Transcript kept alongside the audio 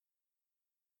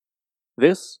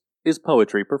This is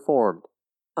Poetry Performed.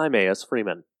 I'm A.S.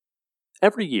 Freeman.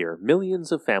 Every year,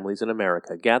 millions of families in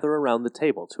America gather around the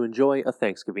table to enjoy a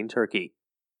Thanksgiving turkey.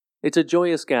 It's a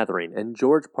joyous gathering, and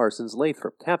George Parsons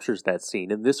Lathrop captures that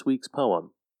scene in this week's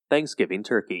poem, Thanksgiving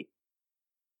Turkey.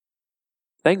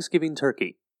 Thanksgiving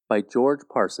Turkey by George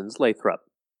Parsons Lathrop.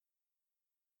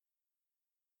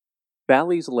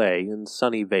 Valleys lay in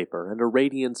sunny vapor, and a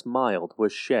radiance mild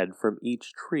was shed from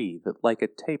each tree that like a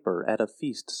taper at a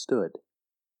feast stood.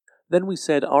 Then we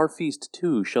said, our feast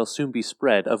too shall soon be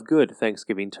spread of good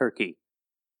Thanksgiving turkey.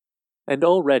 And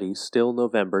already still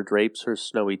November drapes her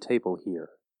snowy table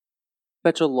here.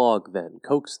 Fetch a log then,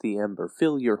 coax the ember,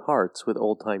 fill your hearts with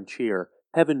old-time cheer.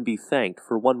 Heaven be thanked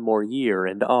for one more year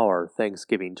and our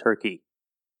Thanksgiving turkey.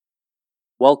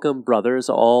 Welcome, brothers,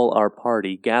 all our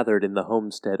party gathered in the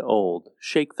homestead old.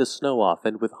 Shake the snow off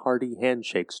and with hearty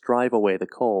handshakes drive away the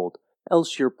cold,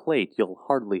 else your plate you'll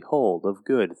hardly hold of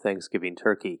good Thanksgiving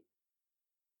turkey.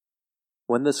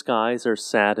 When the skies are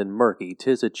sad and murky,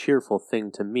 'tis a cheerful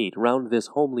thing to meet round this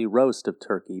homely roast of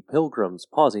turkey, pilgrims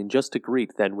pausing just to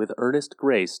greet, then with earnest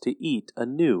grace to eat a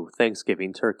new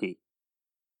Thanksgiving turkey.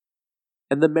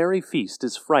 And the merry feast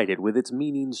is freighted with its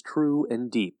meanings true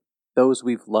and deep. Those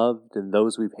we've loved and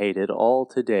those we've hated, all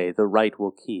today the right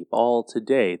will keep, all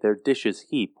today their dishes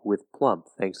heap with plump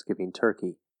Thanksgiving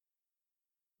turkey.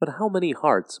 But how many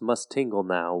hearts must tingle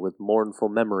now with mournful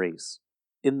memories?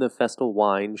 In the festal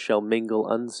wine shall mingle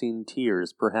unseen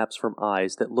tears, perhaps from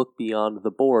eyes that look beyond the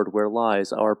board where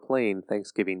lies our plain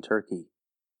Thanksgiving turkey.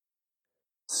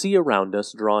 See around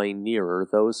us drawing nearer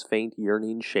those faint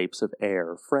yearning shapes of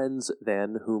air, friends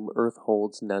then whom earth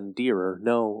holds none dearer.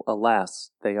 No,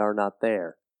 alas, they are not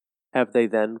there. Have they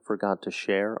then forgot to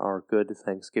share our good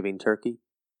Thanksgiving turkey?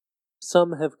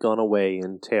 Some have gone away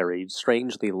and tarried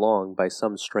strangely long by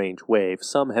some strange wave.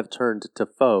 Some have turned to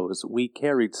foes. We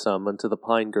carried some unto the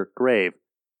pine-girt grave.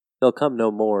 They'll come no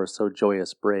more so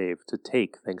joyous brave to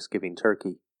take Thanksgiving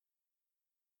turkey.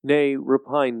 Nay,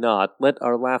 repine not, let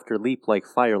our laughter leap like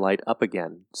firelight up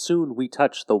again. Soon we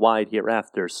touch the wide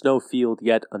hereafter, snow-field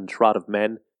yet untrod of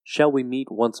men. Shall we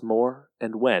meet once more,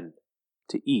 and when?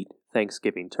 To eat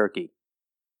Thanksgiving turkey.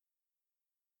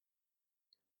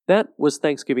 That was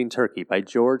Thanksgiving Turkey by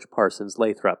George Parsons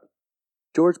Lathrop.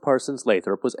 George Parsons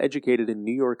Lathrop was educated in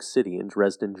New York City and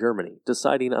Dresden, Germany,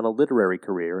 deciding on a literary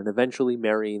career and eventually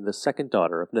marrying the second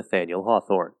daughter of Nathaniel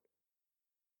Hawthorne.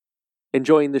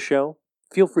 Enjoying the show?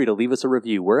 Feel free to leave us a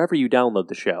review wherever you download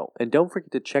the show, and don't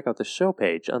forget to check out the show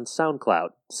page on SoundCloud,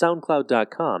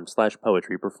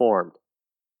 soundcloud.com/poetryperformed.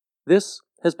 This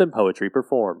has been Poetry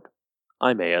Performed.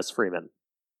 I'm A.S. Freeman.